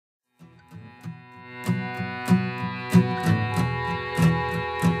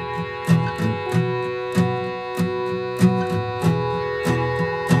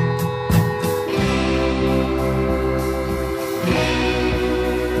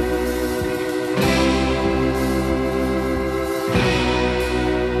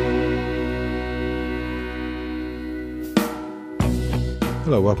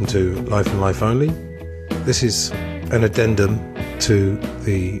Hello, welcome to Life and Life Only. This is an addendum to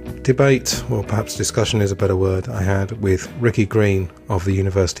the debate, or perhaps discussion is a better word, I had with Ricky Green of the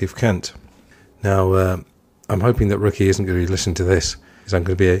University of Kent. Now, I'm hoping that Ricky isn't going to be listening to this, because I'm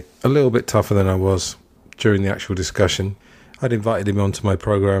going to be a little bit tougher than I was during the actual discussion. I'd invited him onto my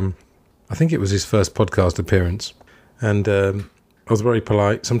program. I think it was his first podcast appearance, and I was very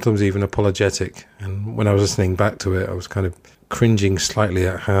polite, sometimes even apologetic, and when I was listening back to it, I was kind of cringing slightly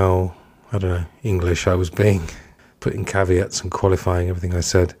at how, English I was being, putting caveats and qualifying everything I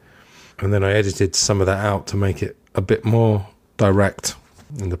said. And then I edited some of that out to make it a bit more direct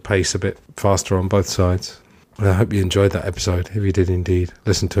and the pace a bit faster on both sides. And I hope you enjoyed that episode, if you did indeed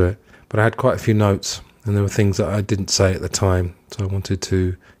listen to it. But I had quite a few notes, and there were things that I didn't say at the time, so I wanted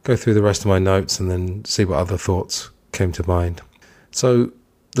to go through the rest of my notes and then see what other thoughts came to mind. So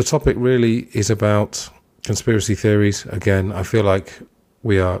the topic really is about conspiracy theories. Again, I feel like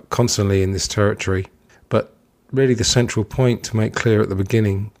we are constantly in this territory, but really the central point to make clear at the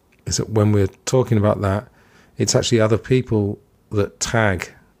beginning is that when we're talking about that, it's actually other people that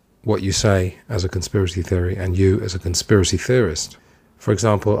tag what you say as a conspiracy theory and you as a conspiracy theorist. For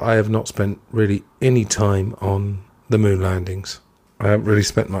example, I have not spent really any time on the moon landings. I haven't really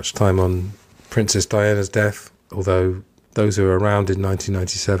spent much time on Princess Diana's death, although those who were around in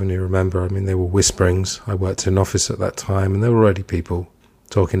 1997, you remember, there were whisperings. I worked in an office at that time, and there were already people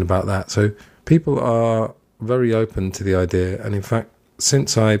talking about that. So people are very open to the idea. And in fact,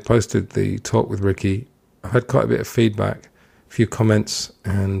 since I posted the talk with Ricky, I've had quite a bit of feedback, a few comments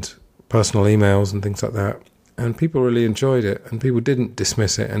and personal emails and things like that. And people really enjoyed it, and people didn't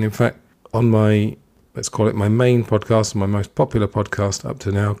dismiss it. And in fact, on my, let's call it my main podcast, my most popular podcast up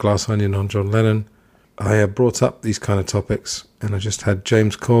to now, Glass Onion on John Lennon, I have brought up these kind of topics, and I just had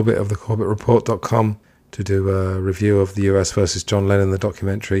James Corbett of thecorbettreport.com to do a review of the US versus John Lennon, the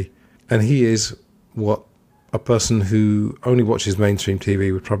documentary. And he is what a person who only watches mainstream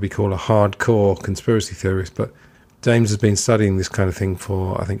TV would probably call a hardcore conspiracy theorist. But James has been studying this kind of thing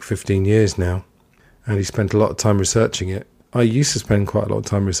for, I think, 15 years now, and he spent a lot of time researching it. I used to spend quite a lot of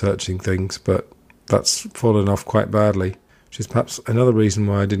time researching things, but that's fallen off quite badly, which is perhaps another reason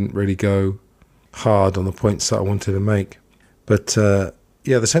why I didn't really go hard on the points that I wanted to make. But the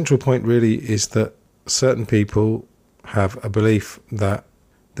central point really is that certain people have a belief that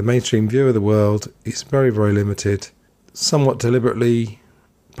the mainstream view of the world is very, very limited, somewhat deliberately,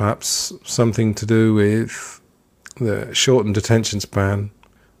 perhaps something to do with the shortened attention span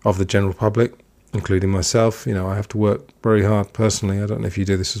of the general public, including myself. I have to work very hard personally, I don't know if you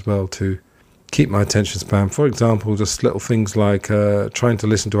do this as well, to keep my attention span. For example, just little things like trying to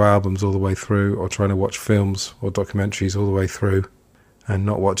listen to albums all the way through, or trying to watch films or documentaries all the way through and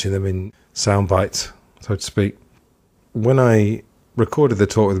not watching them in sound bites, so to speak. When I recorded the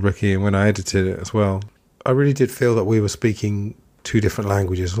talk with Ricky and when I edited it as well, I really did feel that we were speaking two different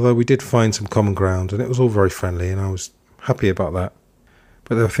languages, although we did find some common ground, and it was all very friendly, and I was happy about that.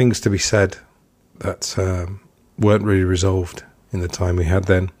 But there were things to be said that weren't really resolved in the time we had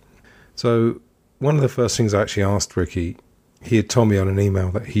then. So one of the first things I actually asked Ricky, he had told me on an email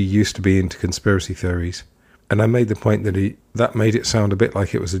that he used to be into conspiracy theories, and I made the point that made it sound a bit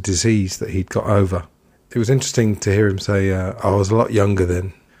like it was a disease that he'd got over. It was interesting to hear him say, I was a lot younger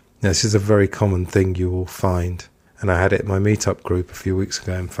then. Now, this is a very common thing you will find, and I had it in my meetup group a few weeks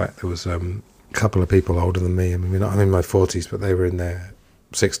ago. In fact, there was a couple of people older than me. I'm in my 40s, but they were in their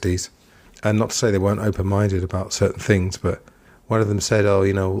 60s. And not to say they weren't open-minded about certain things, but one of them said,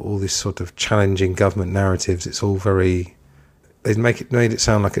 all this sort of challenging government narratives, it's all very... They made it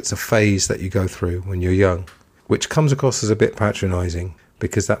sound like it's a phase that you go through when you're young, which comes across as a bit patronising,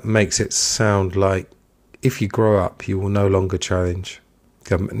 because that makes it sound like if you grow up, you will no longer challenge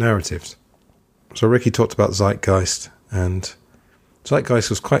government narratives. So Ricky talked about Zeitgeist, and Zeitgeist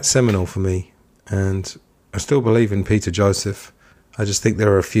was quite seminal for me, and I still believe in Peter Joseph. I just think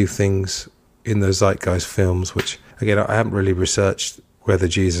there are a few things in those Zeitgeist films which, again, I haven't really researched whether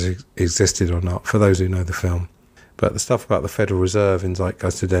Jesus existed or not, for those who know the film. But the stuff about the Federal Reserve in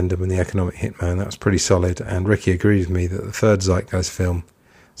Zeitgeist Addendum and the Economic Hitman, that was pretty solid. And Ricky agreed with me that the third Zeitgeist film,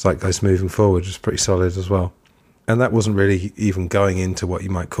 Zeitgeist Moving Forward, was pretty solid as well. And that wasn't really even going into what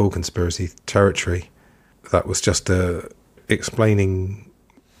you might call conspiracy territory. That was just explaining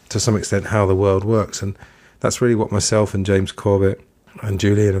to some extent how the world works. And that's really what myself and James Corbett and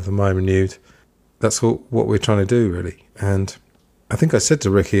Julian of the Mind Renewed, that's what we're trying to do, really. And I think I said to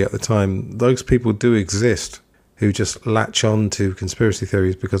Ricky at the time, those people do exist who just latch on to conspiracy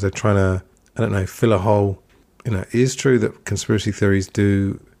theories because they're trying to, fill a hole. It is true that conspiracy theories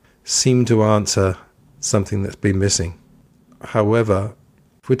do seem to answer something that's been missing. However,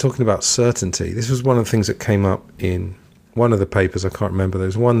 if we're talking about certainty, this was one of the things that came up in one of the papers. I can't remember.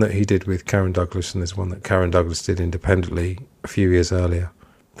 There's one that he did with Karen Douglas, and there's one that Karen Douglas did independently a few years earlier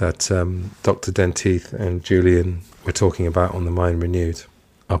that Dr. Dentith and Julian were talking about on The Mind Renewed.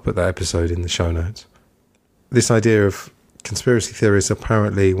 I'll put that episode in the show notes. This idea of conspiracy theories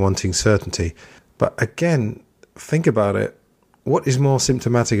apparently wanting certainty. But again, think about it. What is more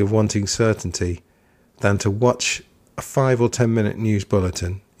symptomatic of wanting certainty than to watch a 5 or 10 minute news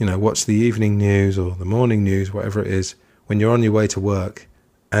bulletin? Watch the evening news or the morning news, whatever it is, when you're on your way to work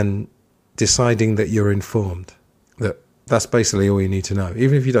and deciding that you're informed. That's basically all you need to know.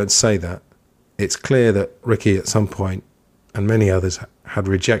 Even if you don't say that, it's clear that Ricky at some point, and many others, had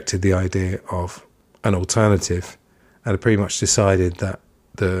rejected the idea of an alternative and had pretty much decided that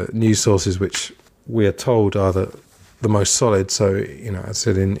the news sources which we are told are the most solid. So, I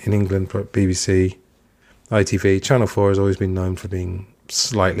said in England, BBC, ITV, Channel 4 has always been known for being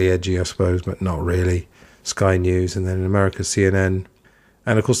slightly edgy, I suppose, but not really. Sky News, and then in America, CNN.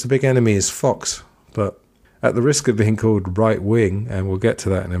 And of course, the big enemy is Fox. But at the risk of being called right-wing, and we'll get to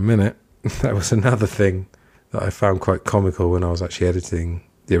that in a minute, that was another thing that I found quite comical when I was actually editing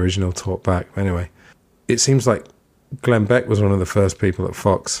the original Talk Back. Anyway, it seems like Glenn Beck was one of the first people at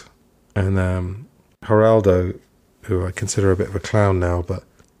Fox, and Geraldo, who I consider a bit of a clown now, but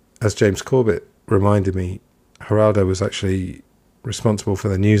as James Corbett reminded me, Geraldo was actually responsible for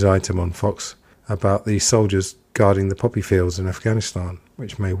the news item on Fox about the soldiers guarding the poppy fields in Afghanistan,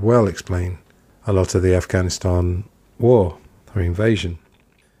 which may well explain a lot of the Afghanistan war or invasion.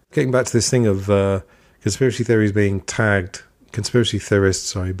 Getting back to this thing of conspiracy theories being tagged, conspiracy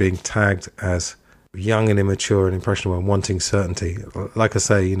theorists, being tagged as young and immature and impressionable and wanting certainty. Like I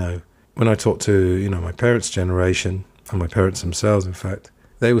say, when I talk to, my parents' generation, and my parents themselves, in fact,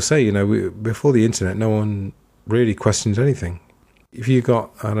 they will say, before the internet, no one really questioned anything. If you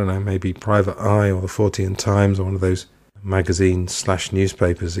got, I don't know, maybe Private Eye or the Fortean Times or one of those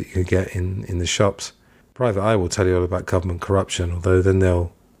magazines/newspapers that you could get in the shops, Private Eye will tell you all about government corruption, although then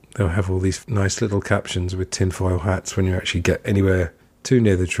they'll have all these nice little captions with tinfoil hats when you actually get anywhere too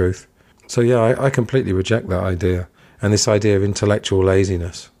near the truth. So yeah, I completely reject that idea. And this idea of intellectual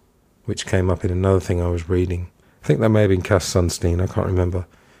laziness, which came up in another thing I was reading. I think that may have been Cass Sunstein, I can't remember.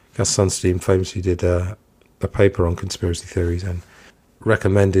 Cass Sunstein famously did a paper on conspiracy theories and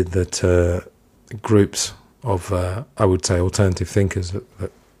recommended that groups of, I would say, alternative thinkers,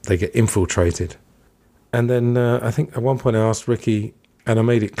 that they get infiltrated. And then I think at one point I asked Ricky, and I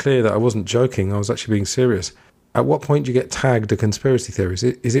made it clear that I wasn't joking, I was actually being serious. At what point do you get tagged a conspiracy theory?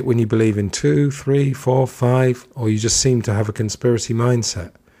 Is it when you believe in 2, 3, 4, 5, or you just seem to have a conspiracy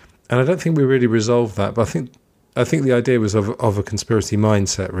mindset? And I don't think we really resolved that, but I think the idea was of a conspiracy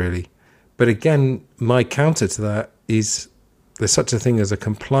mindset, really. But again, my counter to that is there's such a thing as a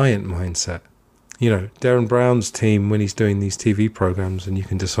compliant mindset. Darren Brown's team, when he's doing these TV programs, and you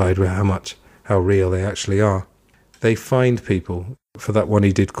can decide how real they actually are, they find people. For that one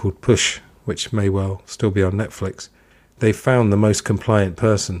he did called Push, which may well still be on Netflix, they found the most compliant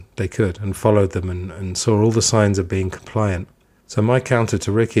person they could and followed them and saw all the signs of being compliant. So my counter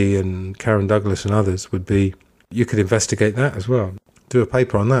to Ricky and Karen Douglas and others would be, you could investigate that as well. Do a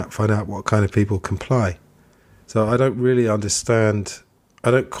paper on that, find out what kind of people comply. So I don't really understand,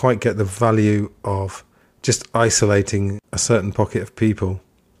 I don't quite get the value of just isolating a certain pocket of people.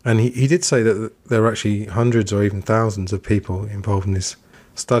 And he did say that there are actually hundreds or even thousands of people involved in this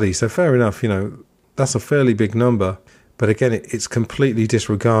study. So fair enough, that's a fairly big number. But again, it's completely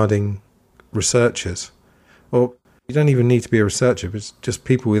disregarding researchers. Or you don't even need to be a researcher, but it's just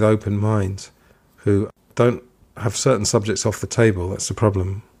people with open minds who don't have certain subjects off the table. That's the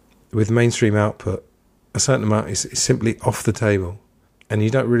problem. With mainstream output, a certain amount is simply off the table. And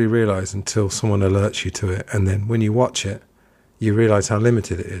you don't really realise until someone alerts you to it. And then when you watch it, you realise how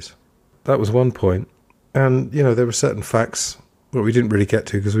limited it is. That was one point. And, there were certain facts that we didn't really get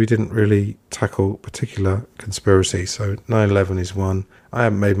to because we didn't really tackle particular conspiracies. So 9/11 is one. I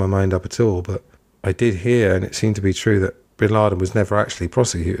haven't made my mind up at all, but I did hear, and it seemed to be true, that Bin Laden was never actually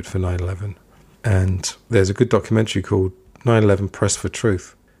prosecuted for 9/11. And there's a good documentary called 9/11 Press for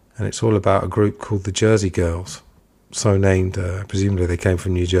Truth. And it's all about a group called the Jersey Girls, so named, presumably they came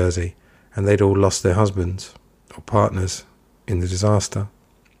from New Jersey, and they'd all lost their husbands or partners in the disaster.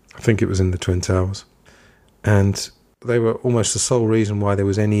 I think it was in the Twin Towers. And they were almost the sole reason why there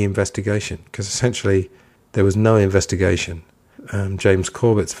was any investigation, because essentially there was no investigation. James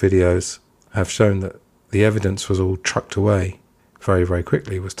Corbett's videos have shown that the evidence was all trucked away very, very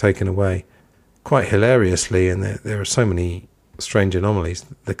quickly, was taken away quite hilariously, and there are so many strange anomalies.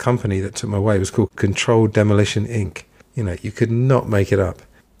 The company that took them away was called Controlled Demolition Inc. You could not make it up.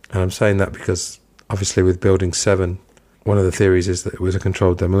 And I'm saying that because obviously with Building 7, one of the theories is that it was a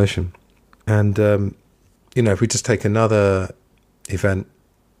controlled demolition. And, if we just take another event,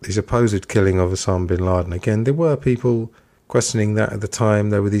 the supposed killing of Osama bin Laden, again, there were people questioning that at the time.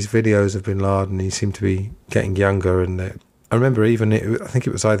 There were these videos of bin Laden. He seemed to be getting younger. And I remember I think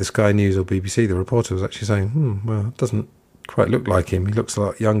it was either Sky News or BBC, the reporter was actually saying, well, it doesn't quite look like him. He looks a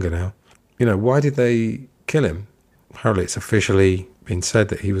lot younger now. Why did they kill him? Apparently it's officially been said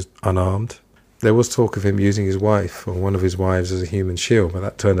that he was unarmed. There was talk of him using his wife or one of his wives as a human shield, but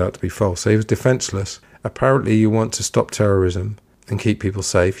that turned out to be false. So he was defenseless. Apparently you want to stop terrorism and keep people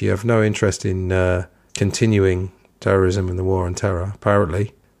safe. You have no interest in continuing terrorism and the war on terror,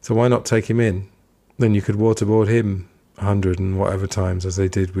 apparently. So why not take him in? Then you could waterboard him 100 and whatever times, as they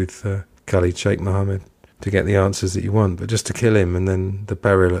did with Khalid Sheikh Mohammed, to get the answers that you want. But just to kill him and then the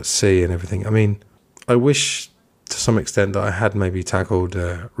burial at sea and everything. I mean, I wish to some extent that I had maybe tackled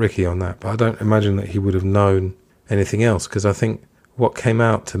Ricky on that, but I don't imagine that he would have known anything else, because I think what came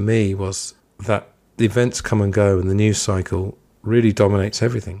out to me was that the events come and go and the news cycle really dominates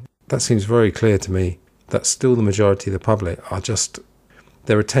everything. That seems very clear to me, that still the majority of the public are just,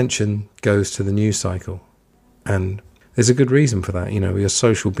 their attention goes to the news cycle. And there's a good reason for that. We are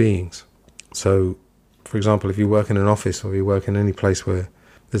social beings. So, for example, if you work in an office or you work in any place where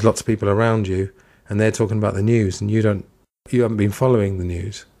there's lots of people around you and they're talking about the news and you haven't been following the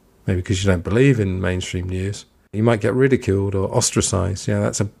news, maybe because you don't believe in mainstream news, you might get ridiculed or ostracized.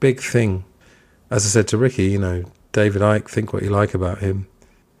 That's a big thing. As I said to Ricky, David Icke, think what you like about him.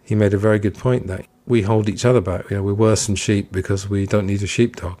 He made a very good point that we hold each other back. We're worse than sheep because we don't need a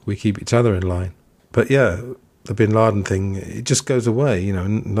sheepdog. We keep each other in line. But the bin Laden thing, it just goes away.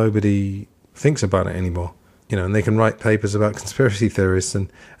 Nobody thinks about it anymore. And they can write papers about conspiracy theorists.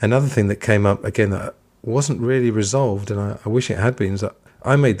 And another thing that came up, again, that wasn't really resolved, and I wish it had been, is that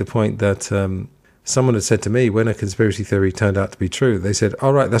I made the point that someone had said to me, when a conspiracy theory turned out to be true, they said,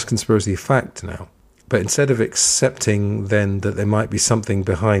 all right, that's conspiracy fact now. But instead of accepting then that there might be something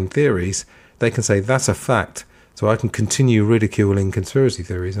behind theories, they can say, that's a fact, so I can continue ridiculing conspiracy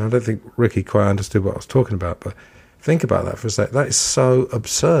theories. And I don't think Ricky quite understood what I was talking about, but think about that for a sec. That is so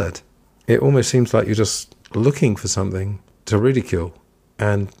absurd. It almost seems like you're just looking for something to ridicule.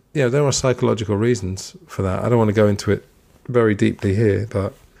 And, there are psychological reasons for that. I don't want to go into it very deeply here,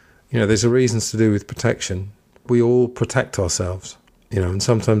 but, there's a reasons to do with protection. We all protect ourselves, and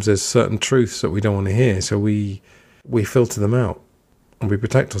sometimes there's certain truths that we don't want to hear, so we filter them out and we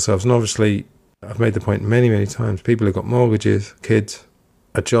protect ourselves. And obviously, I've made the point many, many times, people who've got mortgages, kids,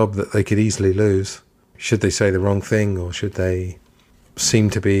 a job that they could easily lose. Should they say the wrong thing, or should they seem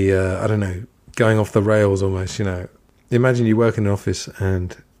to be, going off the rails almost, Imagine you work in an office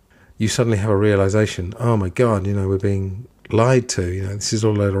and you suddenly have a realization, oh my God, we're being lied to, this is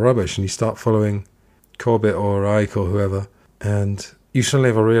all a load of rubbish, and you start following Corbett or Ike or whoever, and you suddenly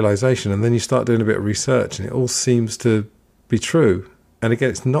have a realization, and then you start doing a bit of research, and it all seems to be true. And again,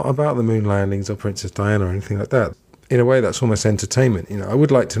 it's not about the moon landings or Princess Diana or anything like that. In a way, that's almost entertainment. I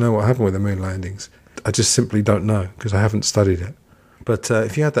would like to know what happened with the moon landings. I just simply don't know, because I haven't studied it. But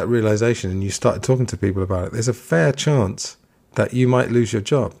if you had that realization and you started talking to people about it, there's a fair chance that you might lose your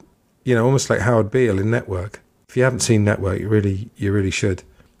job. Almost like Howard Beale in Network. If you haven't seen Network, you really should.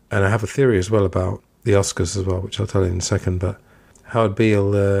 And I have a theory as well about the Oscars as well, which I'll tell you in a second. But Howard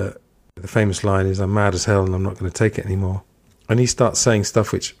Beale, the famous line is, I'm mad as hell and I'm not going to take it anymore. And he starts saying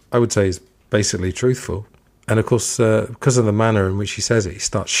stuff which I would say is basically truthful. And of course, because of the manner in which he says it, he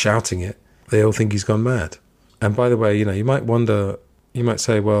starts shouting it. They all think he's gone mad. And by the way, you might wonder, you might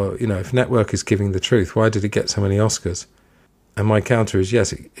say, well, if Network is giving the truth, why did it get so many Oscars? And my counter is,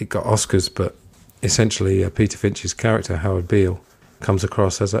 yes, it got Oscars, but essentially Peter Finch's character, Howard Beale, comes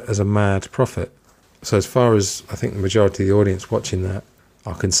across as a mad prophet. So as far as I think the majority of the audience watching that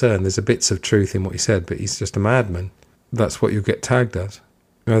are concerned, there's a bits of truth in what he said, but he's just a madman. That's what you get tagged as.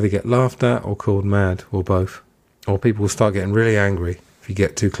 You either get laughed at or called mad, or both. Or people will start getting really angry if you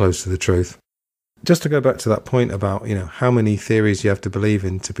get too close to the truth. Just to go back to that point about, how many theories you have to believe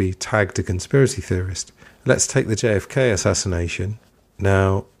in to be tagged a conspiracy theorist. Let's take the JFK assassination.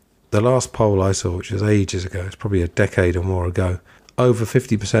 Now, the last poll I saw, which was ages ago, it's probably a decade or more ago, over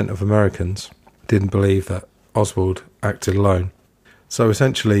 50% of Americans didn't believe that Oswald acted alone. So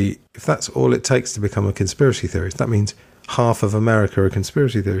essentially, if that's all it takes to become a conspiracy theorist, that means half of America are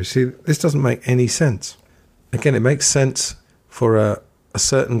conspiracy theorists. See, this doesn't make any sense. Again, it makes sense for a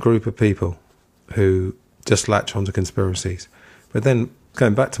certain group of people who just latch onto conspiracies. But then,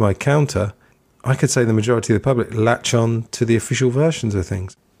 going back to my counter, I could say the majority of the public latch on to the official versions of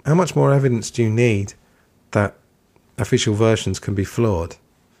things. How much more evidence do you need that official versions can be flawed?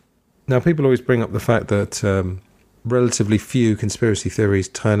 Now, people always bring up the fact that relatively few conspiracy theories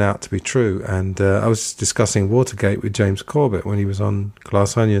turn out to be true. And I was discussing Watergate with James Corbett when he was on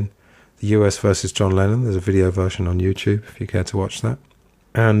Glass Onion, the US versus John Lennon. There's a video version on YouTube if you care to watch that.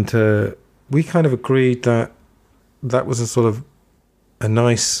 And we kind of agreed that that was a sort of a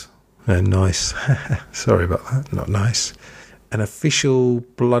nice, sorry about that, not nice, an official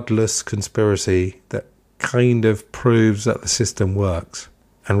bloodless conspiracy that kind of proves that the system works.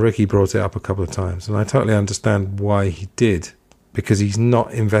 And Ricky brought it up a couple of times, and I totally understand why he did, because he's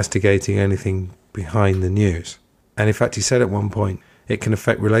not investigating anything behind the news. And in fact, he said at one point, it can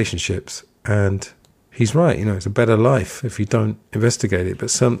affect relationships, and he's right. It's a better life if you don't investigate it. But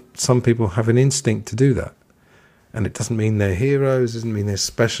some people have an instinct to do that, and it doesn't mean they're heroes, doesn't mean they're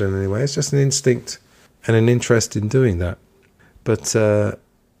special in any way. It's just an instinct and an interest in doing that. But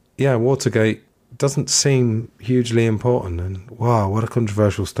Watergate doesn't seem hugely important, and wow, what a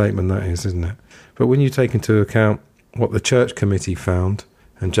controversial statement that is, isn't it? But when you take into account what the Church Committee found,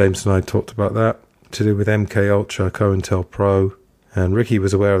 and James and I talked about that, to do with MK Ultra, COINTELPRO, and Ricky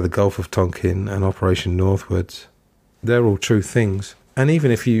was aware of the Gulf of Tonkin and Operation Northwoods, they're all true things. And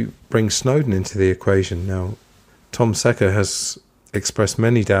even if you bring Snowden into the equation now, Tom Secker has expressed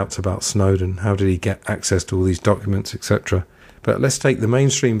many doubts about Snowden. How did he get access to all these documents, etc.? But let's take the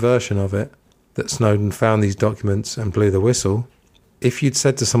mainstream version of it, that Snowden found these documents and blew the whistle. If you'd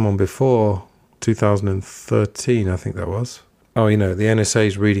said to someone before 2013, I think that was, the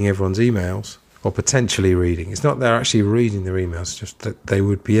NSA's reading everyone's emails, or potentially reading. It's not they're actually reading their emails, it's just that they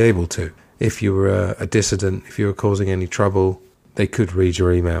would be able to. If you were a dissident, if you were causing any trouble, they could read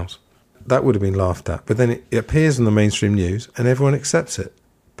your emails. That would have been laughed at. But then it appears in the mainstream news and everyone accepts it.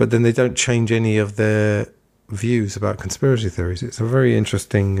 But then they don't change any of their views about conspiracy theories. It's a very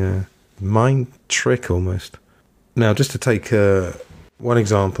interesting mind trick almost. Now, just to take one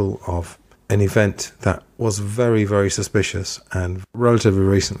example of an event that was very, very suspicious, and relatively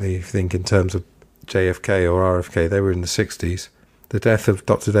recently, if you think in terms of JFK or RFK, they were in the 60s, the death of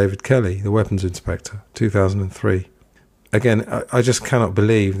Dr. David Kelly, the weapons inspector, 2003. Again, I just cannot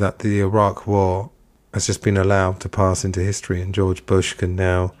believe that the Iraq War has just been allowed to pass into history, and George Bush can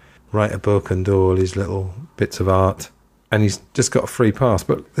now write a book and do all his little bits of art, and he's just got a free pass.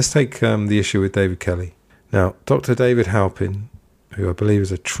 But let's take the issue with David Kelly. Now, Dr. David Halpin, who I believe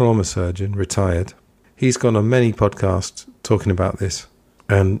is a trauma surgeon, retired, he's gone on many podcasts talking about this.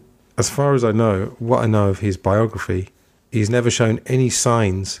 And as far as I know, what I know of his biography, he's never shown any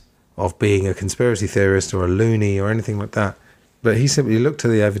signs of being a conspiracy theorist or a loony or anything like that. But he simply looked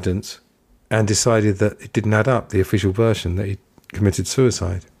at the evidence and decided that it didn't add up, the official version, that he committed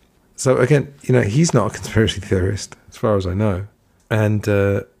suicide. So again, he's not a conspiracy theorist, as far as I know. And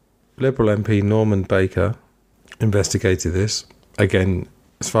Liberal MP Norman Baker investigated this. Again,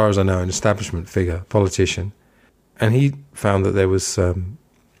 as far as I know, an establishment figure, politician. And he found that there was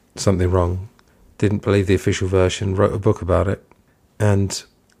something wrong. Didn't believe the official version, wrote a book about it. And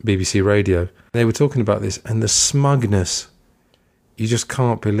BBC Radio. They were talking about this, and the smugness, you just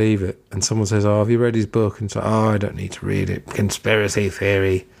can't believe it. And someone says, have you read his book? And it's like, I don't need to read it. Conspiracy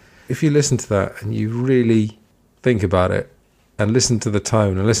theory. If you listen to that and you really think about it and listen to the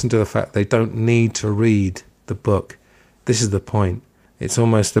tone and listen to the fact they don't need to read the book, this is the point. It's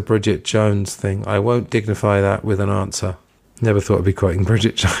almost the Bridget Jones thing. I won't dignify that with an answer. Never thought I'd be quoting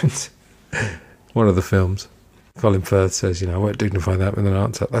Bridget Jones. One of the films. Colin Firth says, I won't dignify that with an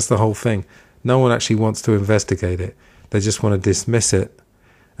answer. That's the whole thing. No one actually wants to investigate it. They just want to dismiss it.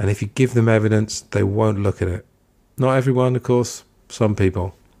 And if you give them evidence, they won't look at it. Not everyone, of course. Some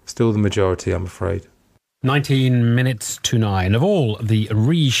people. Still the majority, I'm afraid. 19 minutes to 9. Of all the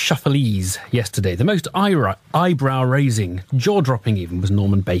reshufflees yesterday, the most eyebrow-raising, jaw-dropping even, was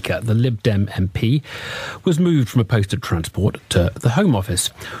Norman Baker. The Lib Dem MP was moved from a post at Transport to the Home Office.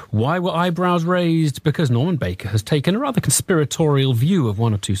 Why were eyebrows raised? Because Norman Baker has taken a rather conspiratorial view of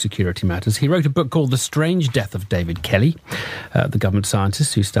one or two security matters. He wrote a book called The Strange Death of David Kelly, the government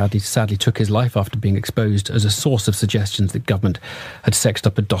scientist who sadly took his life after being exposed as a source of suggestions that government had sexed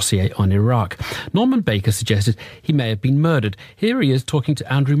up a dossier on Iraq. Norman Baker suggested he may have been murdered. Here he is talking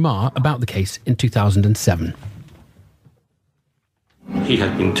to Andrew Marr about the case in 2007. He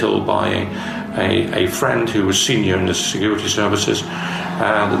had been told by a friend who was senior in the security services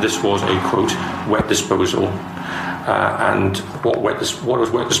that this was a, quote, wet disposal. And what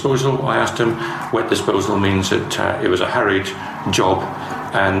was wet disposal? I asked him. Wet disposal means that it was a hurried job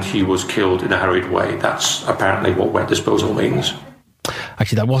and he was killed in a hurried way. That's apparently what wet disposal means.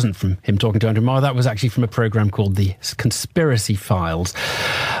 Actually, that wasn't from him talking to Andrew Marr. That was actually from a programme called The Conspiracy Files.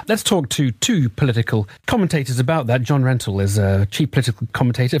 Let's talk to two political commentators about that. John Rentoul is a chief political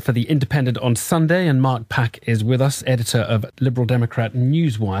commentator for The Independent on Sunday, and Mark Pack is with us, editor of Liberal Democrat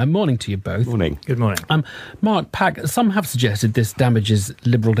Newswire. Morning to you both. Morning. Good morning. Mark Pack, some have suggested this damages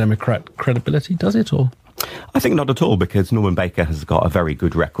Liberal Democrat credibility. Does it, or...? I think not at all, because Norman Baker has got a very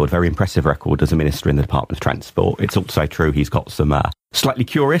good record, very impressive record as a minister in the Department of Transport. It's also true he's got some slightly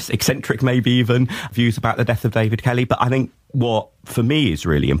curious, eccentric maybe even, views about the death of David Kelly. But I think what, for me, is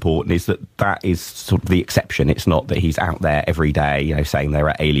really important is that is sort of the exception. It's not that he's out there every day, saying there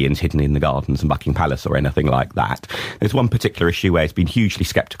are aliens hidden in the gardens and Buckingham Palace or anything like that. There's one particular issue where he's been hugely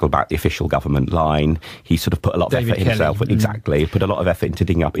sceptical about the official government line. He sort of put a lot of effort himself. Exactly. Put a lot of effort into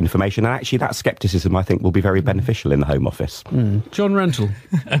digging up information. And actually that scepticism, I think, will be very beneficial in the Home Office. John Rentoul.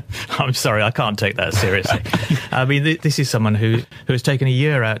 I'm sorry, I can't take that seriously. I mean, this is someone who has taken a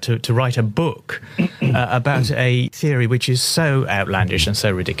year out to write a book about a theory which is so outlandish and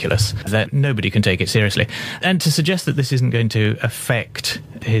so ridiculous that nobody can take it seriously. And to suggest that this isn't going to affect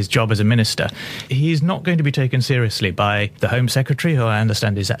his job as a minister, he's not going to be taken seriously by the Home Secretary, who I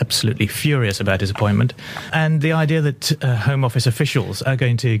understand is absolutely furious about his appointment, and the idea that Home Office officials are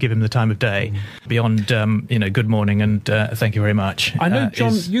going to give him the time of day beyond, good morning and thank you very much. I know,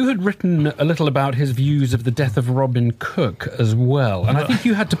 John, you had written a little about his views of the death of Robin Cook as well, and I think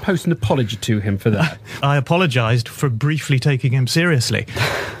you had to post an apology to him for that. I apologised for briefly taking him seriously,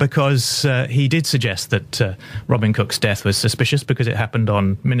 because he did suggest that Robin Cook's death was suspicious because it happened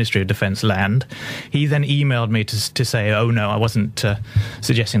on Ministry of Defence land. He then emailed me to say, oh no, I wasn't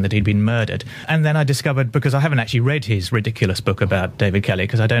suggesting that he'd been murdered. And then I discovered, because I haven't actually read his ridiculous book about David Kelly,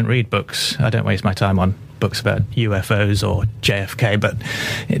 because I don't read books, I don't waste my time on books about UFOs or JFK, but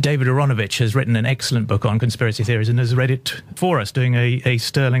David Aronovich has written an excellent book on conspiracy theories and has read it for us, doing a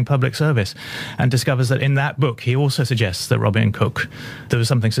sterling public service, and discovers that in that book he also suggests that Robin Cook, there was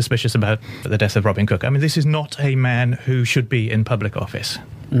something suspicious about the death of Robin Cook. I mean, this is not a man who should be in public office.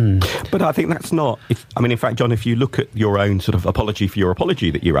 But I think that's not... in fact, John, if you look at your own sort of apology for your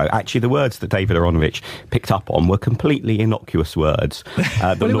apology that you wrote, actually the words that David Aronovich picked up on were completely innocuous words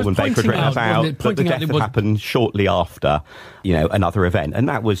that Norman Baker had written about, that the death had happened shortly after, another event. And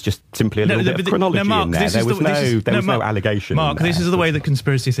that was just simply a little bit of chronology Mark, in there. There was no allegation. Mark, this is the way that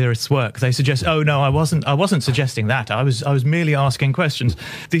conspiracy theorists work. They suggest, oh no, I wasn't suggesting that. I was merely asking questions.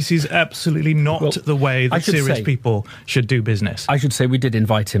 This is absolutely not the way that serious people should do business. I should say we did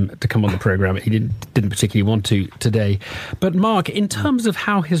invite him to come on the programme. He didn't particularly want to today. But Mark, in terms of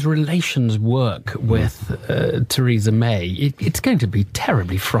how his relations work with Theresa May, it's going to be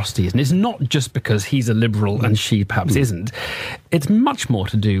terribly frosty, isn't it? It's not just because he's a Liberal and she perhaps isn't. It's much more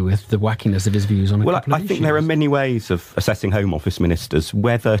to do with the wackiness of his views on a couple of issues. I think there are many ways of assessing Home Office ministers.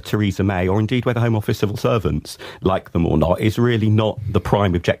 Whether Theresa May, or indeed whether Home Office civil servants like them or not, is really not the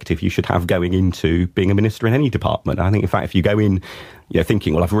prime objective you should have going into being a minister in any department. I think, in fact, if you go in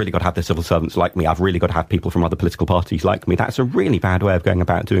thinking, well, I've really got to have the civil servants like me, I've really got to have people from other political parties like me, that's a really bad way of going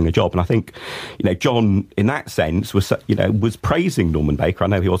about doing a job. And I think, John, in that sense, was praising Norman Baker. I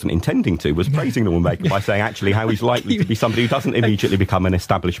know he wasn't intending to, was praising Norman Baker by saying, actually, how he's likely to be somebody who doesn't immediately become an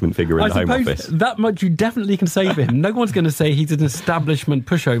establishment figure in the Home Office. That much you definitely can say for him. No one's going to say he's an establishment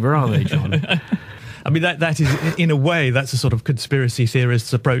pushover, are they, John? I mean, that is, in a way, that's a sort of conspiracy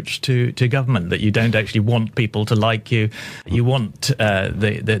theorist's approach to government, that you don't actually want people to like you. You want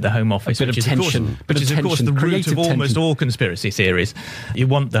the Home Office, which is, of course, the root of almost all conspiracy theories. You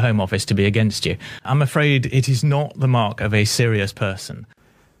want the Home Office to be against you. I'm afraid it is not the mark of a serious person.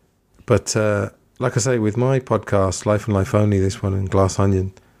 But like I say, with my podcast, Life and Life Only, this one, and Glass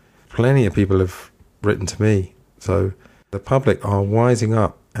Onion, plenty of people have written to me. So the public are wising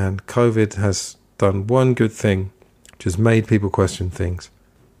up, and COVID has done one good thing, which has made people question things.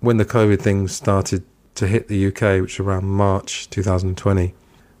 When the COVID thing started to hit the UK, which was around March 2020,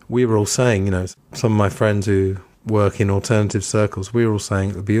 we were all saying, some of my friends who work in alternative circles, we were all saying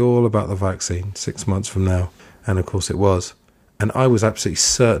it would be all about the vaccine 6 months from now. And of course it was. And I was absolutely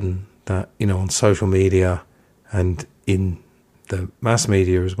certain that, on social media and in the mass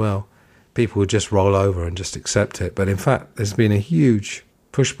media as well, people would just roll over and just accept it. But in fact, there's been a huge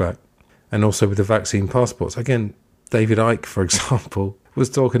pushback. And also with the vaccine passports. Again, David Icke, for example, was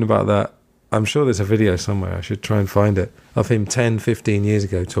talking about that. I'm sure there's a video somewhere, I should try and find it, of him 10, 15 years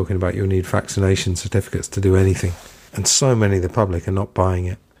ago talking about you'll need vaccination certificates to do anything. And so many of the public are not buying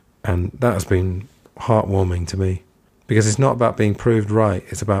it. And that has been heartwarming to me. Because it's not about being proved right,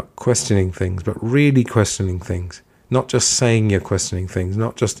 it's about questioning things, but really questioning things. Not just saying you're questioning things,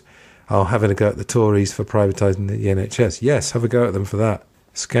 not just, having a go at the Tories for privatising the NHS. Yes, have a go at them for that.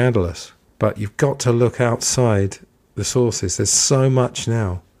 Scandalous. But you've got to look outside the sources. There's so much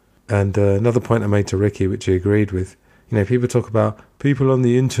now And another point I made to Ricky, which he agreed with, people talk about people on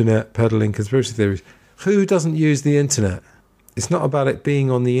the internet peddling conspiracy theories. Who doesn't use the internet? It's not about it being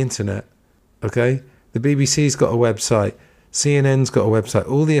on the internet, okay? The BBC's got a website. CNN's got a website.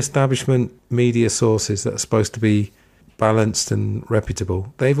 All the establishment media sources that are supposed to be balanced and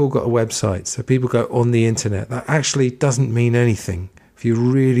reputable, they've all got a website. So people go on the internet. That actually doesn't mean anything if you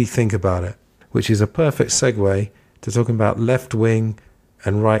really think about it, which is a perfect segue to talking about left wing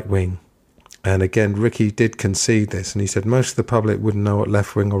and right wing. And again, Ricky did concede this, and he said most of the public wouldn't know what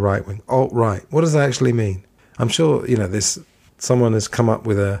left wing or right wing. Alt-right, what does that actually mean? I'm sure, someone has come up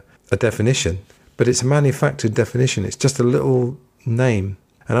with a definition, but it's a manufactured definition. It's just a little name.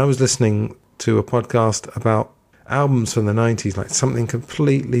 And I was listening to a podcast about albums from the 90s, like something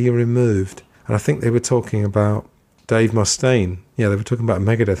completely removed. And I think they were talking about Dave Mustaine. Yeah, they were talking about a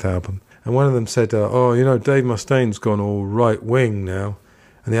Megadeth album. And one of them said, Dave Mustaine's gone all right wing now.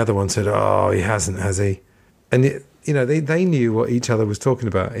 And the other one said, he hasn't, has he? And, they knew what each other was talking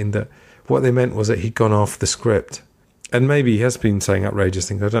about, in that what they meant was that he'd gone off the script. And maybe he has been saying outrageous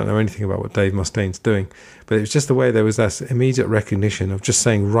things. I don't know anything about what Dave Mustaine's doing. But it was just the way there was that immediate recognition of just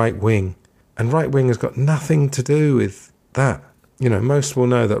saying right wing. And right wing has got nothing to do with that. Most will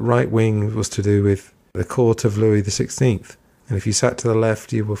know that right wing was to do with the court of Louis XVI. And if you sat to the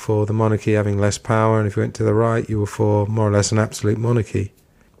left, you were for the monarchy having less power. And if you went to the right, you were for more or less an absolute monarchy.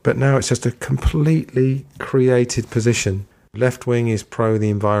 But now it's just a completely created position. Left wing is pro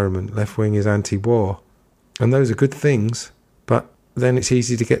the environment. Left wing is anti-war. And those are good things, but then it's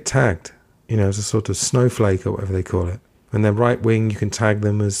easy to get tagged, as a sort of snowflake or whatever they call it. And then right wing, you can tag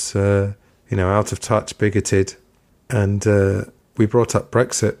them as, out of touch, bigoted. And we brought up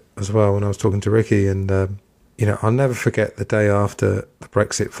Brexit as well when I was talking to Ricky. And, I'll never forget the day after the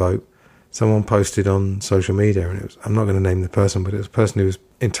Brexit vote, someone posted on social media, and I'm not going to name the person, but it was a person who was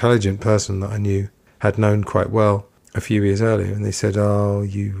intelligent person that I knew, had known quite well a few years earlier. And they said,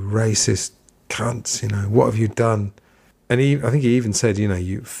 you racist cunts, what have you done? And I think he even said, you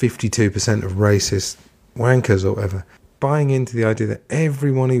 52% of racist wankers or whatever, buying into the idea that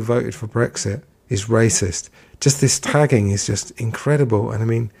everyone who voted for Brexit is racist. Just this tagging is just incredible. And I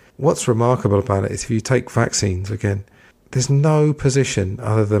mean, what's remarkable about it is if you take vaccines again, there's no position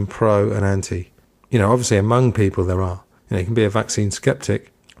other than pro and anti. Obviously among people there are. You can be a vaccine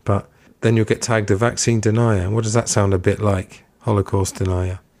skeptic, but then you'll get tagged a vaccine denier. And what does that sound a bit like? Holocaust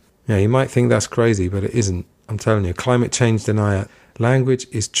denier. You might think that's crazy, but it isn't. I'm telling you, climate change denier. Language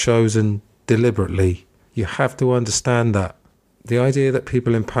is chosen deliberately. You have to understand that. The idea that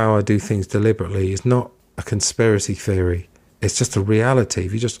people in power do things deliberately is not a conspiracy theory. It's just a reality.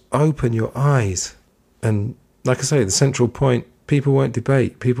 If you just open your eyes. And like I say, the central point, people won't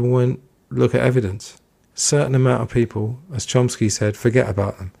debate. People won't look at evidence. Certain amount of people, as Chomsky said, forget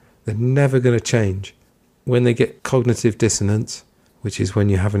about them. They're never going to change. When they get cognitive dissonance, which is when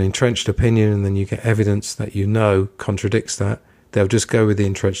you have an entrenched opinion and then you get evidence that contradicts that, they'll just go with the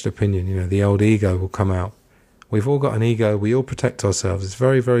entrenched opinion. The old ego will come out. We've all got an ego. We all protect ourselves. It's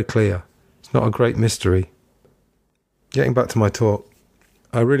very, very clear. It's not a great mystery. Getting back to my talk,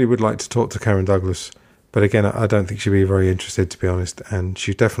 I really would like to talk to Karen Douglas, but again, I don't think she'll be very interested, to be honest, and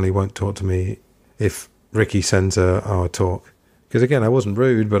she definitely won't talk to me if Ricky sends her our talk. Because again, I wasn't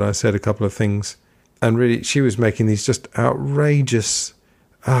rude, but I said a couple of things. And really, she was making these just outrageous,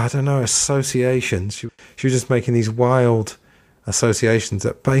 associations. She was just making these wild associations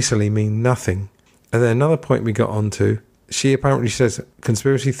that basically mean nothing. And then another point we got onto, she apparently says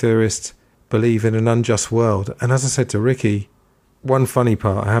conspiracy theorists believe in an unjust world. And as I said to Ricky, one funny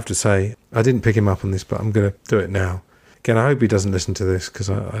part, I have to say, I didn't pick him up on this, but I'm going to do it now. Again, I hope he doesn't listen to this because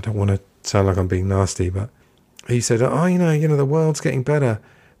I don't want to sound like I'm being nasty, but he said, the world's getting better.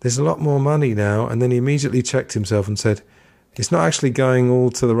 There's a lot more money now. And then he immediately checked himself and said, it's not actually going all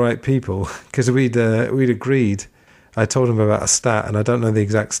to the right people, because we'd agreed. I told him about a stat, and I don't know the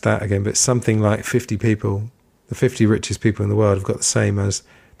exact stat again, but something like 50 people, the 50 richest people in the world have got the same as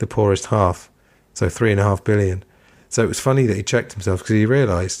the poorest half. So 3.5 billion. So it was funny that he checked himself because he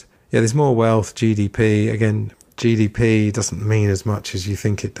realised, there's more wealth, GDP. Again, GDP doesn't mean as much as you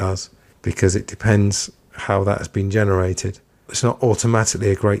think it does because it depends how that has been generated. It's not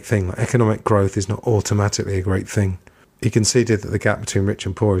automatically a great thing. Like economic growth is not automatically a great thing. He conceded that the gap between rich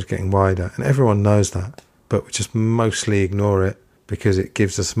and poor is getting wider, and everyone knows that, but we just mostly ignore it because it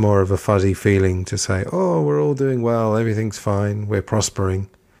gives us more of a fuzzy feeling to say, we're all doing well, everything's fine, we're prospering.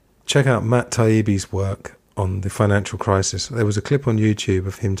 Check out Matt Taibbi's work on the financial crisis. There was a clip on YouTube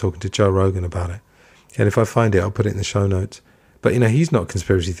of him talking to Joe Rogan about it. And if I find it, I'll put it in the show notes. But, he's not a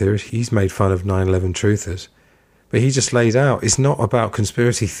conspiracy theorist. He's made fun of 9/11 truthers. But he just laid out, it's not about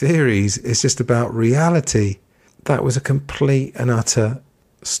conspiracy theories, it's just about reality. That was a complete and utter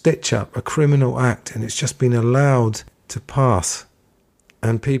stitch-up, a criminal act, and it's just been allowed to pass.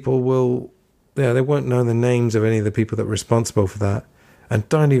 And people will, they won't know the names of any of the people that were responsible for that. And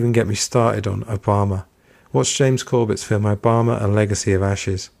don't even get me started on Obama. Watch James Corbett's film, Obama, A Legacy of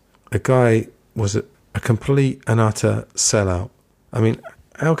Ashes. The guy was a complete and utter sellout. I mean,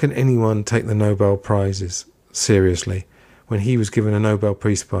 how can anyone take the Nobel Prizes seriously when he was given a Nobel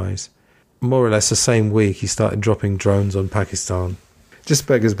Peace Prize? More or less the same week he started dropping drones on Pakistan. Just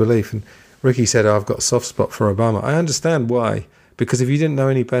beggars belief. And Ricky said, I've got a soft spot for Obama. I understand why. Because if you didn't know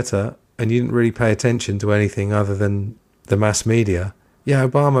any better and you didn't really pay attention to anything other than the mass media, yeah,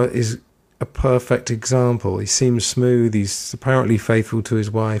 Obama is a perfect example. He seems smooth. He's apparently faithful to his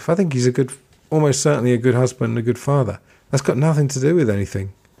wife. I think he's almost certainly a good husband and a good father. That's got nothing to do with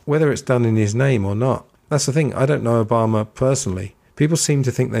anything, whether it's done in his name or not. That's the thing. I don't know Obama personally. People seem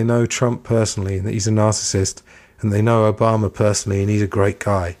to think they know Trump personally and that he's a narcissist, and they know Obama personally and he's a great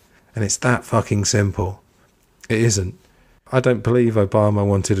guy. And it's that fucking simple. It isn't. I don't believe Obama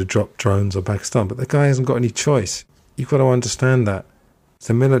wanted to drop drones on Pakistan, but the guy hasn't got any choice. You've got to understand that. It's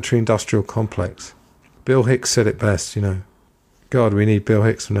a military-industrial complex. Bill Hicks said it best, God, we need Bill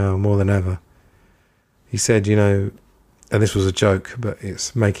Hicks now more than ever. He said, and this was a joke, but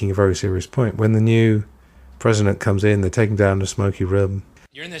it's making a very serious point. When the new president comes in, they take him down to the smoky room.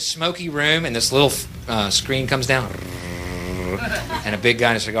 You're in this smoky room, and this little screen comes down, and a big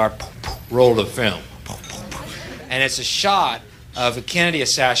guy in a cigar, roll the film. And it's a shot of a Kennedy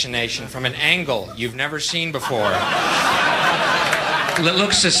assassination from an angle you've never seen before. It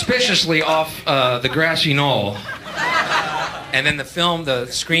looks suspiciously off the grassy knoll. And then the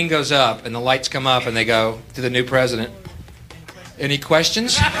screen goes up, and the lights come up, and they go to the new president. Any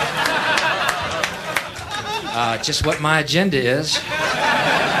questions? Just what my agenda is.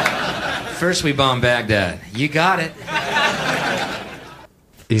 First we bomb Baghdad. You got it.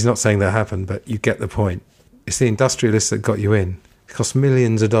 He's not saying that happened, but you get the point. It's the industrialists that got you in. It costs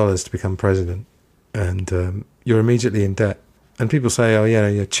millions of dollars to become president, and you're immediately in debt. And people say,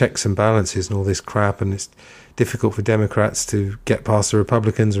 your checks and balances and all this crap, and it's difficult for Democrats to get past the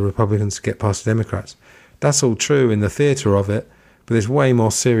Republicans or Republicans to get past the Democrats. That's all true in the theatre of it, but there's way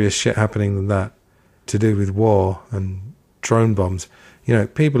more serious shit happening than that, to do with war and drone bombs.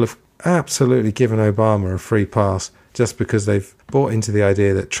 People have absolutely given Obama a free pass just because they've bought into the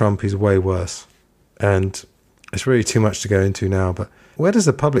idea that Trump is way worse. And it's really too much to go into now, but where does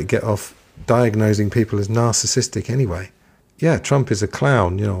the public get off diagnosing people as narcissistic anyway? Yeah, Trump is a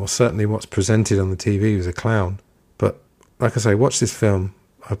clown, or certainly what's presented on the TV was a clown. But like I say, watch this film,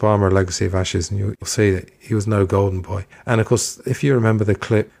 Obama, A Legacy of Ashes, and you'll see that he was no golden boy. And of course, if you remember the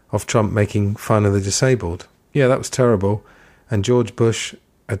clip of Trump making fun of the disabled, yeah, that was terrible. And George Bush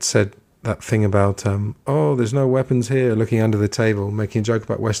had said that thing about, there's no weapons here, looking under the table, making a joke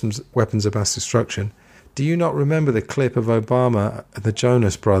about weapons of mass destruction. Do you not remember the clip of Obama and the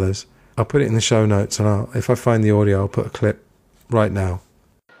Jonas Brothers? I'll put it in the show notes, and if I find the audio, I'll put a clip right now.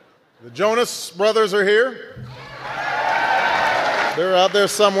 The Jonas Brothers are here. They're out there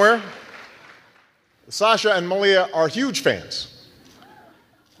somewhere. Sasha and Malia are huge fans,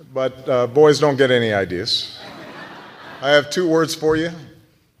 but boys don't get any ideas. I have 2 words for you.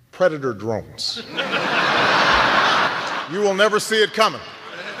 Predator drones. You will never see it coming.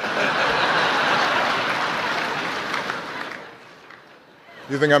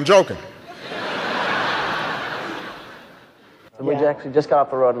 You think I'm joking? We actually just got off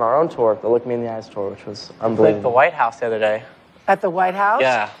the road on our own tour, the Look Me in the Eyes tour, which was unbelievable. At the White House the other day. At the White House?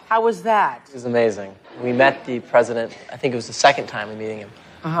 Yeah. How was that? It was amazing. We met the president, I think it was the second time we meeting him.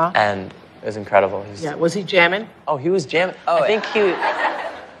 Uh-huh. And it was incredible. Was he jamming? Oh, he was jamming. Oh,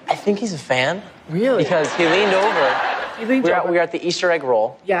 I think he's a fan. Really? Because he leaned over. We were at the Easter egg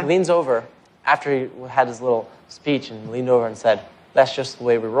roll. Yeah. He leans over after he had his little speech and leaned over and said, "That's just the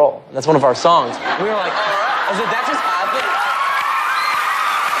way we roll." And that's one of our songs. And we were like, I was like, that just happened?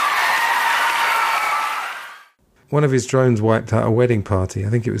 One of his drones wiped out a wedding party. I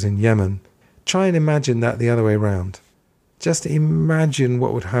think it was in Yemen. Try and imagine that the other way around. Just imagine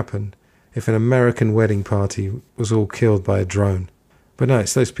what would happen if an American wedding party was all killed by a drone. But no,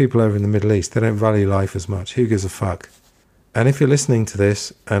 it's those people over in the Middle East. They don't value life as much. Who gives a fuck? And if you're listening to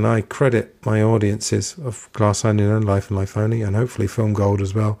this, and I credit my audiences of Glass Onion and Life and Life Only, and hopefully Film Gold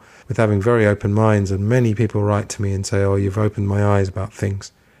as well, with having very open minds, and many people write to me and say, "Oh, you've opened my eyes about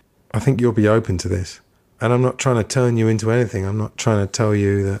things." I think you'll be open to this. And I'm not trying to turn you into anything. I'm not trying to tell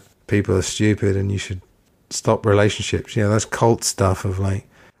you that people are stupid and you should stop relationships. That's cult stuff of like,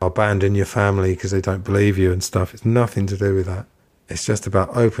 abandon your family because they don't believe you and stuff. It's nothing to do with that. It's just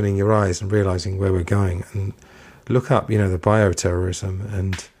about opening your eyes and realizing where we're going. And look up, the bioterrorism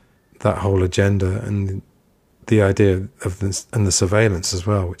and that whole agenda and the idea of this and the surveillance as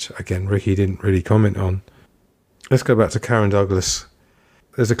well, which, again, Ricky didn't really comment on. Let's go back to Karen Douglas.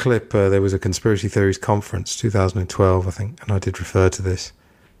 There's a clip, there was a Conspiracy Theories conference, 2012, I think, and I did refer to this.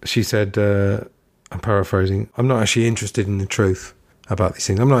 She said, I'm paraphrasing, I'm not actually interested in the truth about these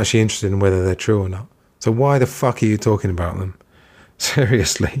things. I'm not actually interested in whether they're true or not. So why the fuck are you talking about them?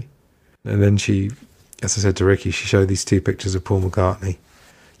 Seriously. And then she, as I said to Ricky, she showed these two pictures of Paul McCartney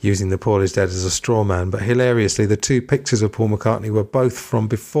using the Paul is dead as a straw man. But hilariously, the two pictures of Paul McCartney were both from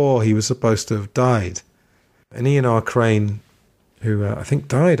before he was supposed to have died. And Ian R. Crane, who I think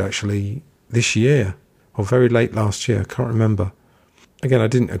died actually this year, or very late last year, I can't remember. Again, I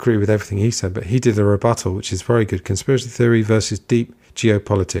didn't agree with everything he said, but he did a rebuttal, which is very good. Conspiracy Theory versus Deep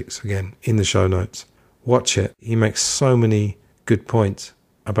Geopolitics, again, in the show notes. Watch it. He makes so many good points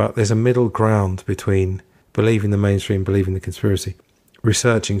about there's a middle ground between believing the mainstream, believing the conspiracy,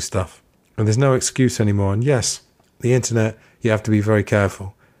 researching stuff. And there's no excuse anymore. And yes, the internet, you have to be very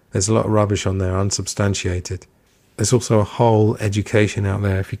careful. There's a lot of rubbish on there, unsubstantiated. There's also a whole education out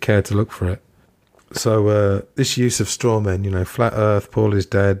there if you care to look for it. So this use of straw men, flat earth, Paul is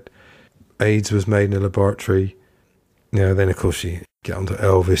dead, AIDS was made in a laboratory, then of course you get onto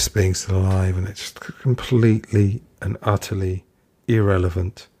Elvis being still alive, and it's just completely and utterly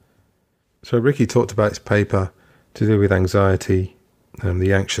irrelevant. So Ricky talked about his paper to do with anxiety,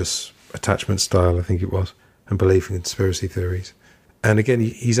 the anxious attachment style, I think it was, and belief in conspiracy theories. And again,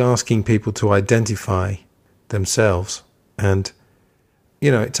 he's asking people to identify themselves, and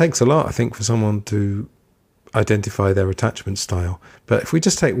it takes a lot, I think, for someone to identify their attachment style. But if we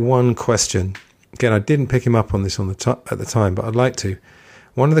just take one question, again, I didn't pick him up on this at the time, but I'd like to.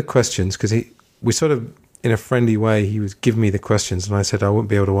 One of the questions, because we sort of, in a friendly way, he was giving me the questions, and I said I wouldn't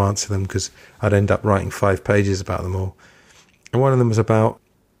be able to answer them because I'd end up writing 5 pages about them all. And one of them was about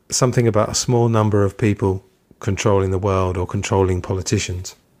something about a small number of people controlling the world or controlling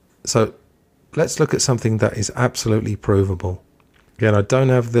politicians. So let's look at something that is absolutely provable. Again, I don't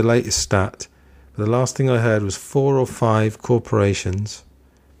have the latest stat, but the last thing I heard was 4 or 5 corporations.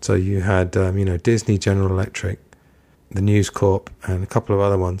 So you had, Disney, General Electric, the News Corp, and a couple of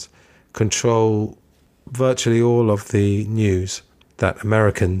other ones, control virtually all of the news that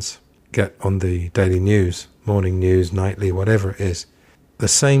Americans get on the daily news, morning news, nightly, whatever it is. The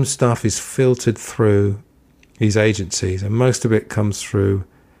same stuff is filtered through these agencies, and most of it comes through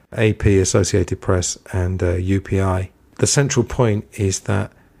AP, Associated Press, and UPI. The central point is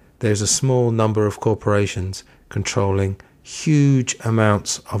that there's a small number of corporations controlling huge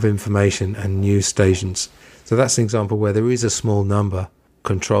amounts of information and news stations. So that's an example where there is a small number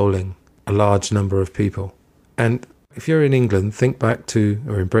controlling a large number of people. And if you're in England,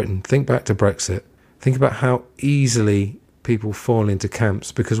 or in Britain, think back to Brexit. Think about how easily people fall into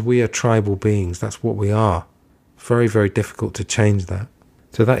camps because we are tribal beings. That's what we are. Very, very difficult to change that.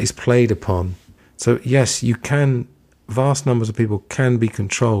 So that is played upon. So yes, vast numbers of people can be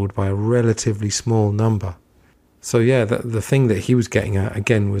controlled by a relatively small number. So yeah, the thing that he was getting at,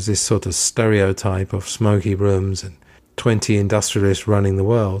 again, was this sort of stereotype of smoky rooms and 20 industrialists running the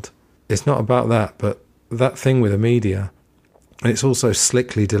world. It's not about that, but that thing with the media, and it's also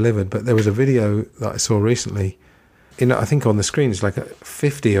slickly delivered. But there was a video that I saw recently, I think on the screen, it's like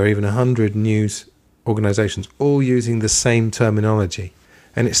 50 or even 100 news organisations all using the same terminology.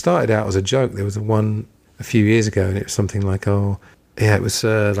 And it started out as a joke. There was one a few years ago, and it was something like, it was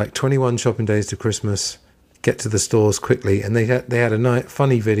like 21 shopping days to Christmas, get to the stores quickly. And they had a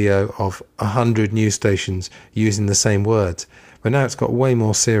funny video of 100 news stations using the same words. But now it's got way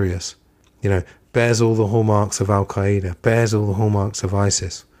more serious. Bears all the hallmarks of Al-Qaeda, bears all the hallmarks of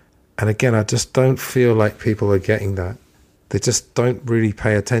ISIS. And again, I just don't feel like people are getting that. They just don't really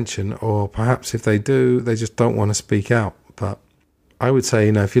pay attention, or perhaps if they do, they just don't want to speak out. But I would say,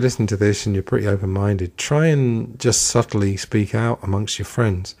 if you're listening to this and you're pretty open-minded, try and just subtly speak out amongst your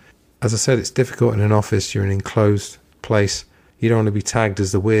friends. As I said, it's difficult in an office. You're in an enclosed place. You don't want to be tagged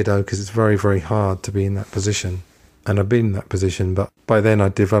as the weirdo because it's very, very hard to be in that position. And I've been in that position, but by then I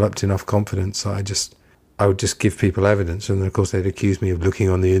developed enough confidence that I would just give people evidence, and then of course they'd accuse me of looking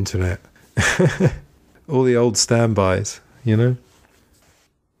on the internet. All the old standbys,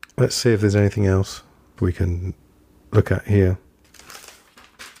 Let's see if there's anything else we can look at here.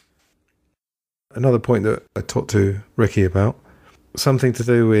 Another point that I talked to Ricky about, something to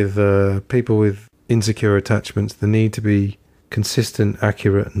do with people with insecure attachments, the need to be consistent,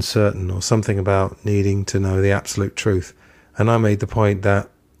 accurate and certain, or something about needing to know the absolute truth. And I made the point that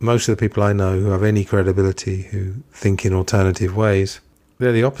most of the people I know who have any credibility, who think in alternative ways,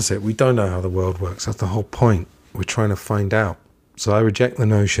 they're the opposite. We don't know how the world works. That's the whole point. We're trying to find out. So I reject the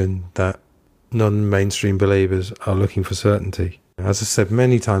notion that non-mainstream believers are looking for certainty. As I said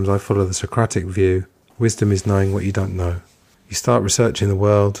many times, I follow the Socratic view. Wisdom is knowing what you don't know. You start researching the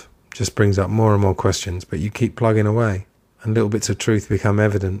world, just brings up more and more questions, but you keep plugging away, and little bits of truth become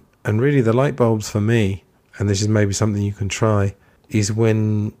evident. And really the light bulbs for me, and this is maybe something you can try, is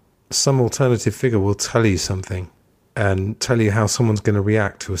when some alternative figure will tell you something and tell you how someone's going to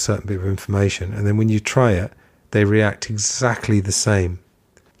react to a certain bit of information. And then when you try it, they react exactly the same.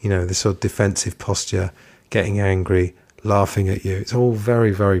 You know, this sort of defensive posture, getting angry, laughing at you. It's all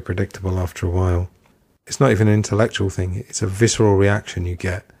very, very predictable after a while. It's not even an intellectual thing. It's a visceral reaction you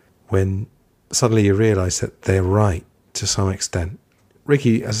get when suddenly you realise that they're right to some extent.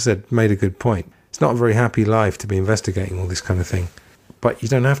 Ricky, as I said, made a good point. It's not a very happy life to be investigating all this kind of thing. But you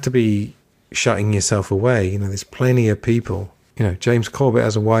don't have to be shutting yourself away. You know, there's plenty of people. You know, James Corbett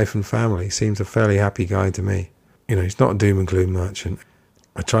has a wife and family. Seems a fairly happy guy to me. You know, he's not a doom and gloom merchant.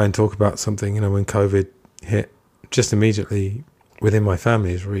 I try and talk about something, you know, when COVID hit, just immediately within my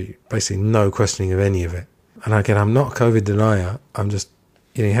family is really basically no questioning of any of it. And again, I'm not a COVID denier. I'm just,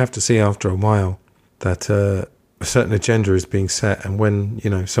 you know, you have to see after a while that a certain agenda is being set. And when, you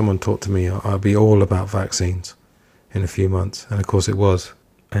know, someone talked to me, I'll be all about vaccines in a few months. And of course it was.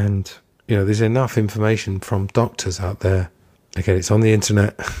 And, you know, there's enough information from doctors out there. Again, it's on the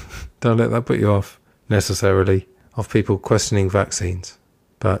internet. Don't let that put you off necessarily, of people questioning vaccines.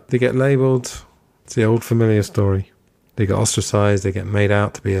 But they get labelled. It's the old familiar story. They get ostracised. They get made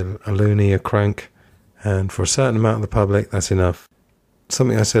out to be a loony, a crank. And for a certain amount of the public, that's enough.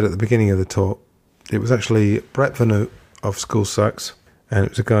 Something I said at the beginning of the talk, it was actually Brett Vanut of School Sucks, and it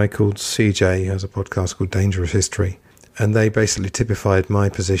was a guy called CJ who has a podcast called Dangerous History, and they basically typified my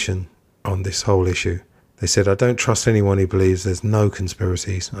position on this whole issue. They said, I don't trust anyone who believes there's no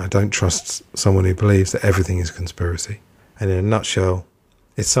conspiracies. I don't trust someone who believes that everything is conspiracy. And in a nutshell,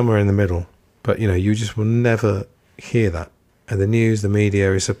 it's somewhere in the middle. But, you know, you just will never hear that. And the news, the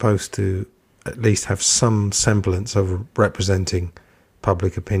media is supposed to at least have some semblance of representing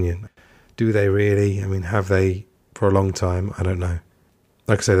public opinion. Do they really? I mean, have they for a long time? I don't know.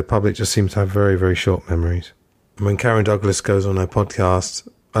 Like I say, the public just seems to have very, very short memories. And when Karen Douglas goes on her podcast,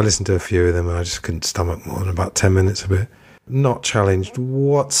 I listened to a few of them and I just couldn't stomach more than about 10 minutes of it. Not challenged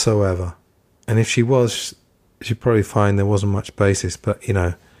whatsoever. And if she was, she'd probably find there wasn't much basis. But, you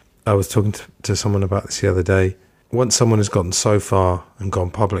know, I was talking to someone about this the other day. Once someone has gotten so far and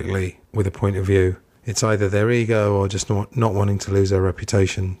gone publicly with a point of view, it's either their ego or just not wanting to lose their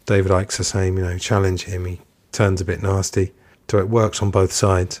reputation. David Icke's the same, you know, challenge him, he turns a bit nasty. So it works on both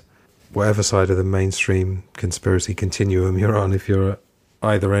sides. Whatever side of the mainstream conspiracy continuum you're on, if you're at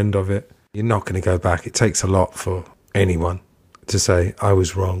either end of it, you're not going to go back. It takes a lot for anyone to say, I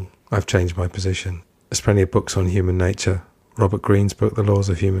was wrong, I've changed my position. There's plenty of books on human nature. Robert Greene's book, The Laws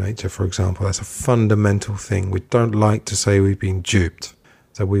of Human Nature, for example, that's a fundamental thing. We don't like to say we've been duped.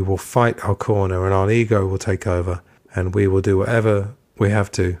 So we will fight our corner and our ego will take over and we will do whatever we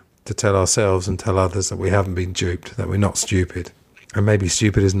have to tell ourselves and tell others that we haven't been duped, that we're not stupid. And maybe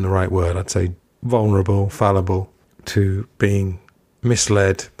stupid isn't the right word. I'd say vulnerable, fallible to being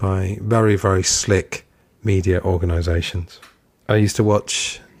misled by very, very slick media organisations. I used to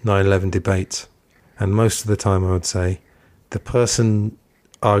watch 9/11 debates, and most of the time I would say the person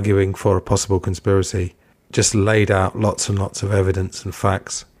arguing for a possible conspiracy just laid out lots and lots of evidence and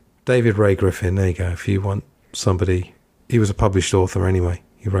facts. David Ray Griffin, there you go. If you want somebody, he was a published author anyway.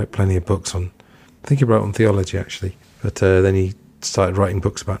 He wrote plenty of books on, I think he wrote on theology actually, but then he started writing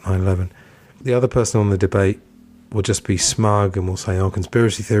books about 9/11. The other person on the debate will just be smug and will say, oh,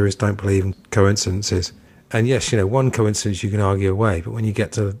 conspiracy theorists don't believe in coincidences. And yes, you know, one coincidence you can argue away, but when you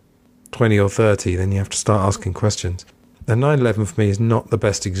get to 20 or 30, then you have to start asking questions. And 9/11 for me is not the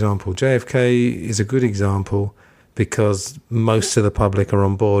best example. JFK is a good example because most of the public are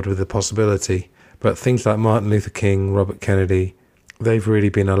on board with the possibility. But things like Martin Luther King, Robert Kennedy, they've really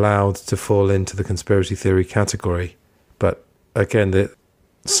been allowed to fall into the conspiracy theory category. But again, there's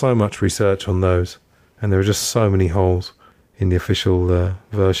so much research on those, and there are just so many holes in the official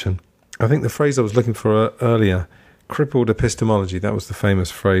version. I think the phrase I was looking for earlier, crippled epistemology, that was the famous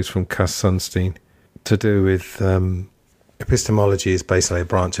phrase from Cass Sunstein, to do with epistemology is basically a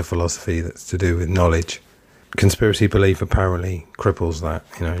branch of philosophy that's to do with knowledge. Conspiracy belief apparently cripples that,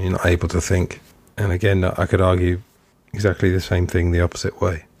 you know, you're not able to think. And again, I could argue exactly the same thing the opposite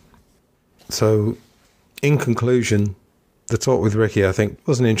way. So, in conclusion, the talk with Ricky, I think,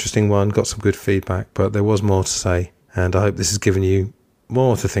 was an interesting one, got some good feedback, but there was more to say. And I hope this has given you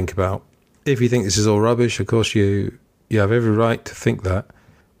more to think about. If you think this is all rubbish, of course you have every right to think that.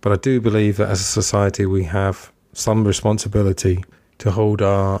 But I do believe that as a society we have some responsibility to hold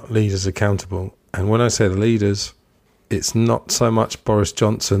our leaders accountable. And when I say the leaders, it's not so much Boris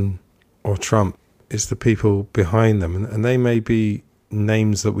Johnson or Trump, it's the people behind them. And they may be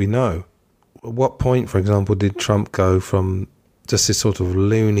names that we know. At what point, for example, did Trump go from just this sort of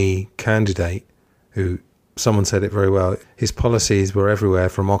loony candidate who, someone said it very well, his policies were everywhere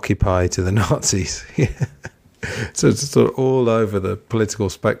from Occupy to the Nazis. So it's sort of all over the political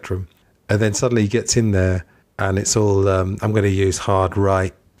spectrum. And then suddenly he gets in there and it's all, I'm going to use hard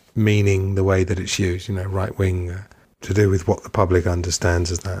right, meaning the way that it's used, right wing, to do with what the public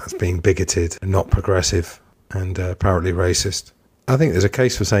understands as being bigoted and not progressive and apparently racist. I think there's a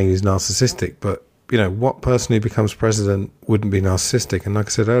case for saying he's narcissistic, but, what person who becomes president wouldn't be narcissistic? And like I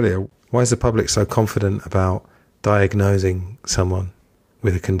said earlier, why is the public so confident about diagnosing someone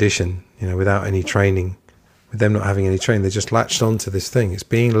with a condition, without any training? With them not having any training, they just latched onto this thing. It's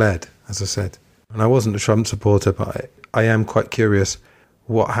being led, as I said. And I wasn't a Trump supporter, but I am quite curious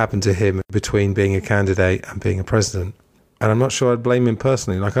what happened to him between being a candidate and being a president. And I'm not sure I'd blame him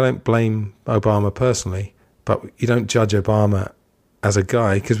personally. Like, I don't blame Obama personally, but you don't judge Obama as a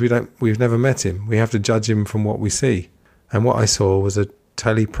guy because we've never met him. We have to judge him from what we see. And what I saw was a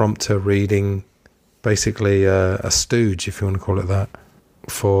teleprompter reading, basically a stooge, if you want to call it that,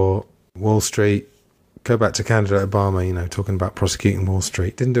 for Wall Street. Go back to candidate Obama, talking about prosecuting Wall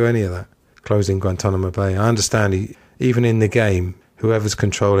Street. Didn't do any of that. Closing Guantanamo Bay. I understand even in the game, whoever's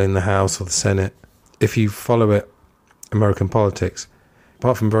controlling the House or the Senate, if you follow it, American politics,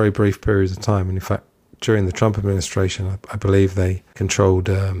 apart from very brief periods of time, and in fact, during the Trump administration, I believe they controlled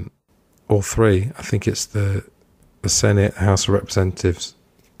all three. I think it's the Senate, House of Representatives,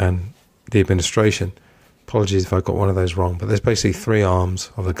 and the administration. Apologies if I got one of those wrong, but there's basically three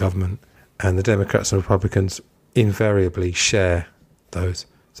arms of the government. And the Democrats and Republicans invariably share those.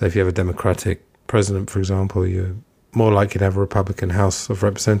 So if you have a Democratic president, for example, you're more likely to have a Republican House of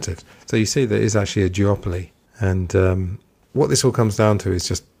Representatives. So you see there is actually a duopoly. And what this all comes down to is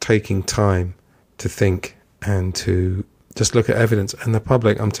just taking time to think and to just look at evidence. And the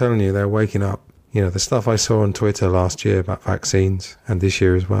public, I'm telling you, they're waking up. The stuff I saw on Twitter last year about vaccines, and this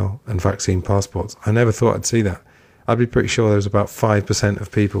year as well, and vaccine passports, I never thought I'd see that. I'd be pretty sure there was about 5%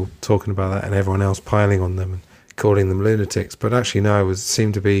 of people talking about that and everyone else piling on them and calling them lunatics. But actually, no, it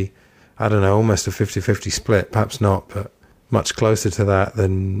seemed to be, I don't know, almost a 50-50 split. Perhaps not, but much closer to that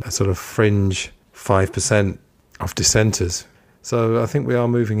than a sort of fringe 5% of dissenters. So I think we are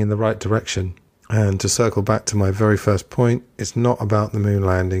moving in the right direction. And to circle back to my very first point, it's not about the moon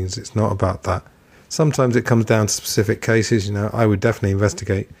landings. It's not about that. Sometimes it comes down to specific cases. I would definitely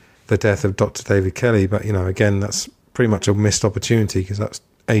investigate the death of Dr. David Kelly, but again, that's pretty much a missed opportunity because that's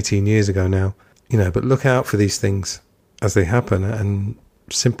 18 years ago now. But look out for these things as they happen and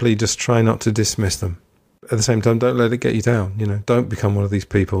simply just try not to dismiss them. At the same time, don't let it get you down. Don't become one of these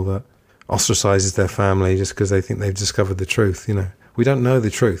people that ostracizes their family just because they think they've discovered the truth. We don't know the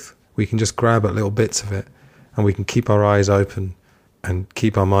truth. We can just grab at little bits of it, and we can keep our eyes open and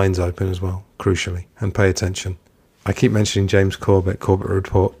keep our minds open as well, crucially, and pay attention. I keep mentioning James Corbett,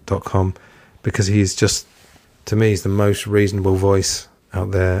 CorbettReport.com, because he's just, to me, he's the most reasonable voice out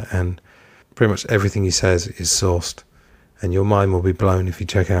there, and pretty much everything he says is sourced. And your mind will be blown if you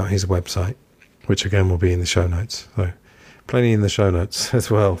check out his website, which again will be in the show notes. So plenty in the show notes as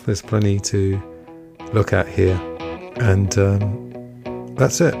well. There's plenty to look at here. And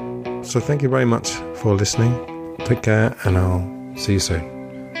that's it. So thank you very much for listening. Take care, and I'll see you soon.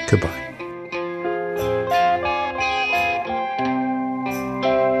 Goodbye.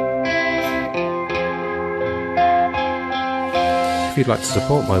 If you'd like to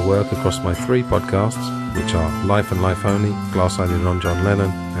support my work across my 3 podcasts, which are Life and Life Only, Glass Onion on John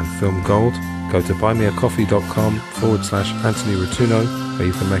Lennon, and Film Gold, go to buymeacoffee.com/Antony Rotuno, where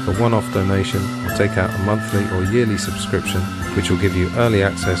you can make a one-off donation or take out a monthly or yearly subscription, which will give you early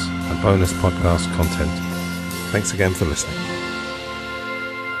access and bonus podcast content. Thanks again for listening.